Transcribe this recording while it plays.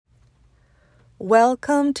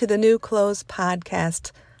Welcome to the New Clothes Podcast.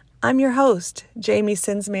 I'm your host, Jamie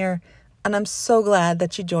Sinsmere, and I'm so glad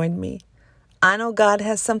that you joined me. I know God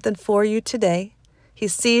has something for you today. He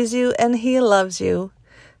sees you and He loves you,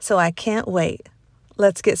 so I can't wait.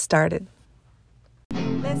 Let's get started.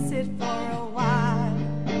 Let's sit for a while,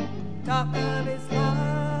 talk of His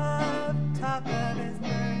love, talk of His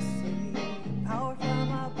mercy, power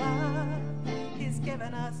from above. He's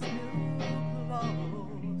given us new clothes.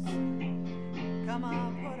 Come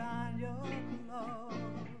on, put on your clothes.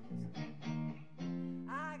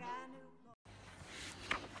 I got new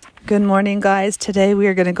clothes. Good morning, guys. Today we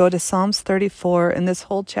are going to go to Psalms 34, and this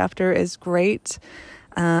whole chapter is great.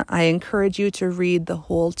 I encourage you to read the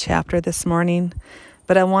whole chapter this morning,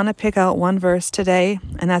 but I want to pick out one verse today,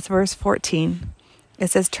 and that's verse 14. It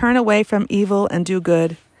says, "Turn away from evil and do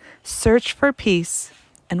good. Search for peace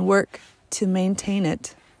and work to maintain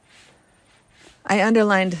it." I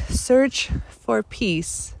underlined search for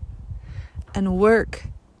peace and work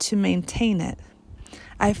to maintain it.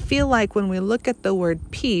 I feel like when we look at the word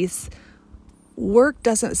peace, work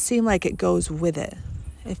doesn't seem like it goes with it.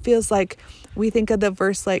 It feels like we think of the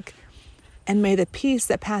verse like, "And may the peace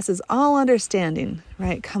that passes all understanding,"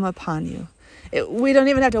 right, "come upon you." We don't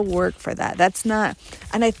even have to work for that. That's not,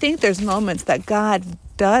 and I think there's moments that God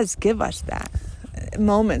does give us that.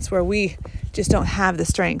 Moments where we just don't have the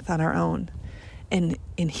strength on our own. And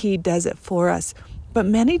He does it for us. But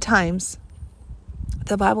many times,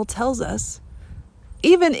 the Bible tells us,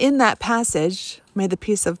 even in that passage, "May the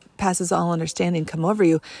peace that passes all understanding come over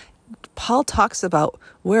you," Paul talks about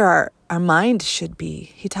where our mind should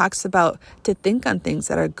be. He talks about to think on things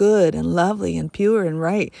that are good and lovely and pure and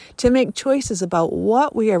right, to make choices about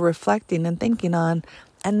what we are reflecting and thinking on.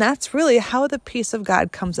 And that's really how the peace of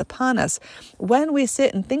God comes upon us. When we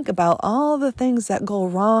sit and think about all the things that go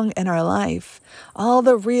wrong in our life, all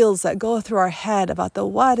the reels that go through our head about the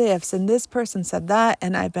what ifs, and this person said that,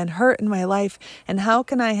 and I've been hurt in my life, and how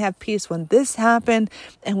can I have peace when this happened?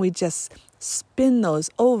 And we just spin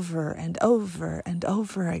those over and over and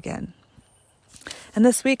over again. And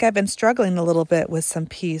this week I've been struggling a little bit with some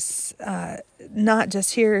peace, not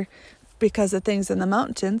just here because of things in the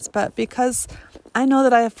mountains, but because I know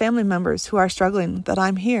that I have family members who are struggling, that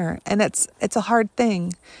I'm here. And it's a hard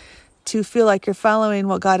thing to feel like you're following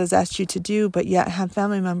what God has asked you to do, but yet have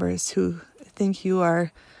family members who think you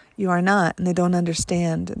are not, and they don't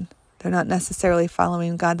understand, and they're not necessarily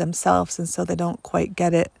following God themselves, and so they don't quite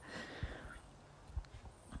get it.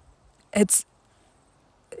 It's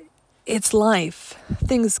life.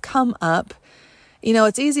 Things come up. You know,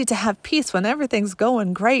 it's easy to have peace when everything's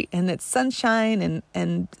going great and it's sunshine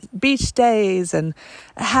and beach days and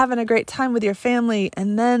having a great time with your family,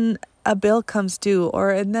 and then a bill comes due,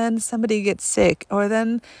 and then somebody gets sick, or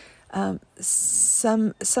then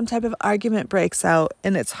some type of argument breaks out,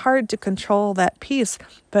 and it's hard to control that peace.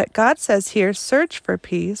 But God says here, search for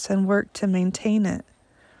peace and work to maintain it.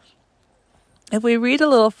 If we read a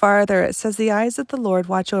little farther, it says, "The eyes of the Lord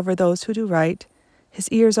watch over those who do right. His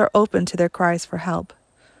ears are open to their cries for help.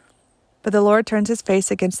 But the Lord turns His face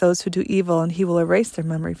against those who do evil, and He will erase their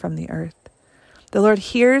memory from the earth." The Lord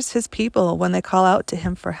hears His people when they call out to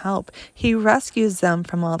Him for help. He rescues them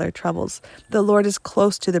from all their troubles. The Lord is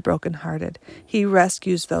close to the brokenhearted. He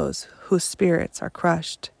rescues those whose spirits are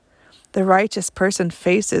crushed. The righteous person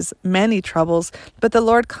faces many troubles, but the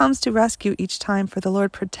Lord comes to rescue each time, for the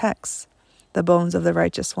Lord protects the bones of the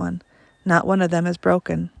righteous one. Not one of them is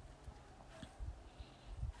broken.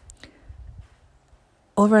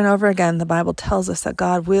 Over and over again, the Bible tells us that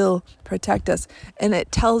God will protect us, and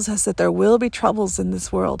it tells us that there will be troubles in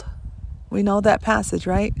this world. We know that passage,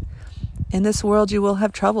 right? "In this world you will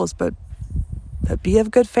have troubles, but be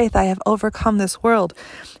of good faith. I have overcome this world."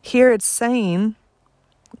 Here it's saying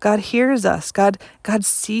God hears us. God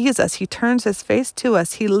sees us. He turns His face to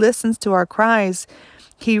us. He listens to our cries.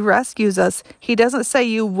 He rescues us. He doesn't say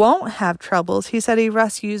you won't have troubles. He said He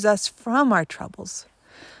rescues us from our troubles.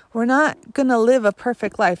 We're not going to live a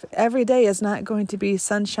perfect life. Every day is not going to be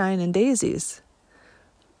sunshine and daisies,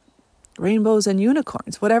 rainbows and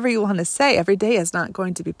unicorns, whatever you want to say. Every day is not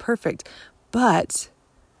going to be perfect. But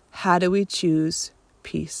how do we choose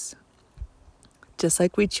peace? Just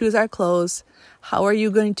like we choose our clothes, how are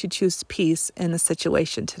you going to choose peace in a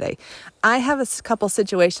situation today? I have a couple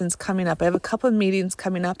situations coming up. I have a couple of meetings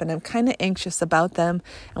coming up, and I'm kind of anxious about them.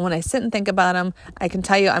 And when I sit and think about them, I can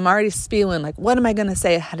tell you I'm already spewing, like, what am I going to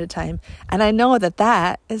say ahead of time? And I know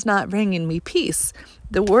that is not bringing me peace.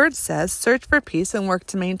 The word says, search for peace and work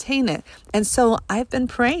to maintain it. And so I've been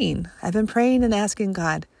praying. And asking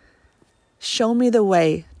God, show me the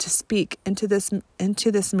way to speak into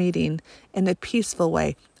this meeting in a peaceful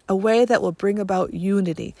way, a way that will bring about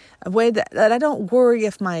unity, a way that I don't worry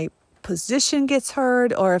if my position gets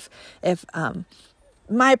heard or if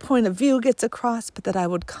my point of view gets across, but that I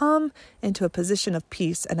would come into a position of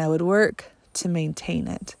peace and I would work to maintain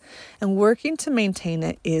it. And working to maintain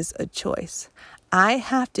it is a choice. I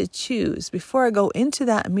have to choose before I go into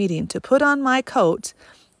that meeting to put on my coat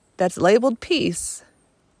that's labeled peace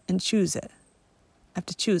and choose it. I have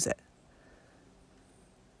to choose it.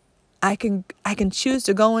 I can choose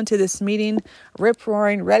to go into this meeting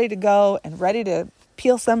rip-roaring, ready to go and ready to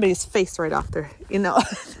peel somebody's face right off their,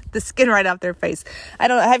 the skin right off their face. I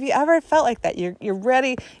don't know. Have you ever felt like that? You're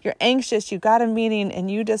ready, you're anxious, you got a meeting and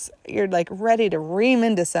you're like ready to ream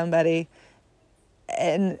into somebody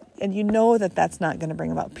and you know that that's not going to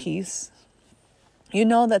bring about peace. You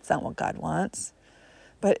know that's not what God wants.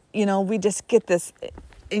 But, we just get this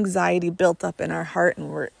anxiety built up in our heart and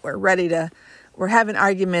we're ready to, we're having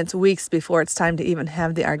arguments weeks before it's time to even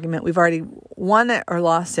have the argument. We've already won it or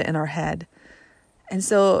lost it in our head. And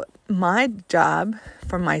so my job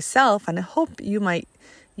for myself, and I hope you might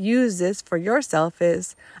use this for yourself,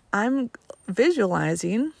 is I'm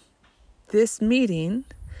visualizing this meeting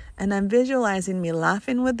and I'm visualizing me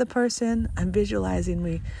laughing with the person. I'm visualizing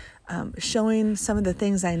me showing some of the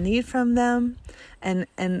things I need from them. And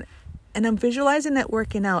I'm visualizing it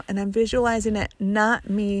working out, and I'm visualizing it not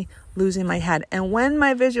me losing my head. And when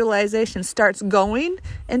my visualization starts going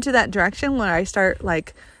into that direction, when I start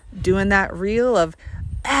like doing that reel of,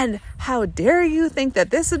 and how dare you think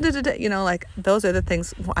that this is, like those are the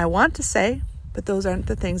things I want to say, but those aren't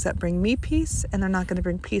the things that bring me peace, and they're not going to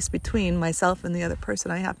bring peace between myself and the other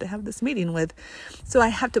person I have to have this meeting with. So I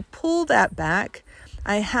have to pull that back.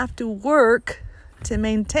 I have to work to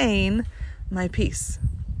maintain my peace.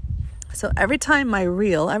 So every time my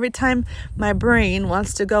brain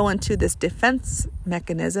wants to go into this defense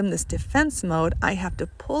mechanism, this defense mode, I have to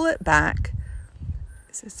pull it back,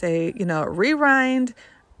 say, rewind,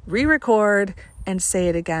 re-record, and say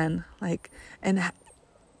it again. And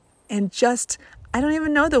just, I don't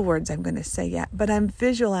even know the words I'm going to say yet, but I'm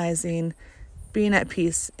visualizing being at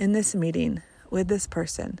peace in this meeting with this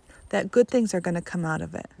person, that good things are going to come out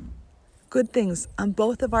of it. Good things on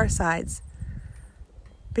both of our sides.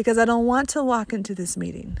 Because I don't want to walk into this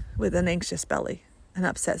meeting with an anxious belly, an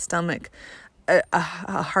upset stomach, a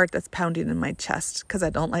heart that's pounding in my chest because I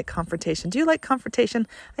don't like confrontation. Do you like confrontation?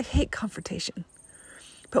 I hate confrontation.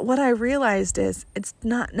 But what I realized is it's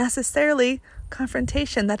not necessarily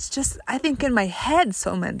confrontation. That's just, I think, in my head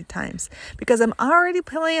so many times because I'm already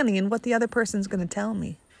planning what the other person's going to tell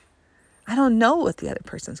me. I don't know what the other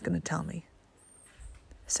person's going to tell me.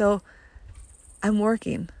 So I'm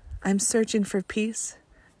working. I'm searching for peace.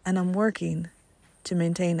 And I'm working to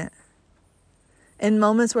maintain it. In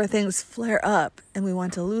moments where things flare up and we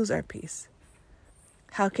want to lose our peace,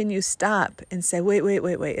 how can you stop and say, wait,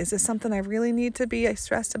 is this something I really need to be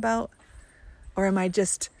stressed about? Or am I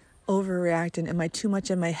just overreacting? Am I too much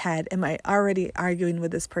in my head? Am I already arguing with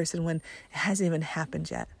this person when it hasn't even happened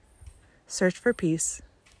yet? Search for peace.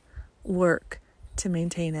 Work to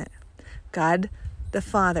maintain it. God, the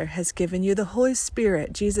Father, has given you the Holy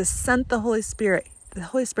Spirit. Jesus sent the Holy Spirit. The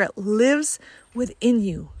Holy Spirit lives within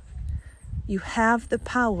you. You have the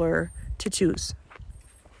power to choose.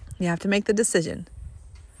 You have to make the decision.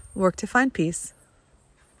 Work to find peace.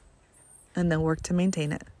 And then work to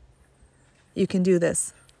maintain it. You can do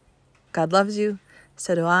this. God loves you.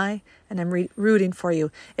 So do I. And I'm rooting for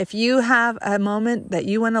you. If you have a moment that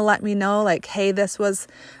you want to let me know, like, hey, this was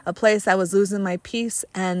a place I was losing my peace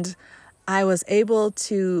and I was able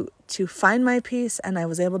to find my peace and I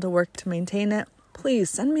was able to work to maintain it, please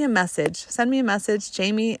send me a message. Send me a message,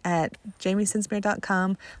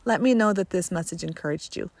 jamie@jamiesinsmere.com. Let me know that this message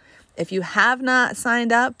encouraged you. If you have not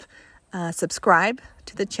signed up, subscribe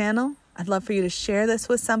to the channel. I'd love for you to share this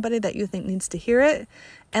with somebody that you think needs to hear it.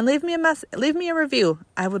 And leave me a review.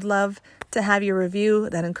 I would love to have your review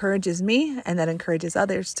that encourages me and that encourages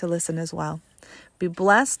others to listen as well. Be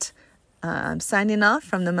blessed. I'm signing off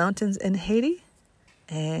from the mountains in Haiti.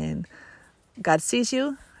 And God sees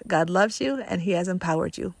you. God loves you, and He has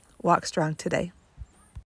empowered you. Walk strong today.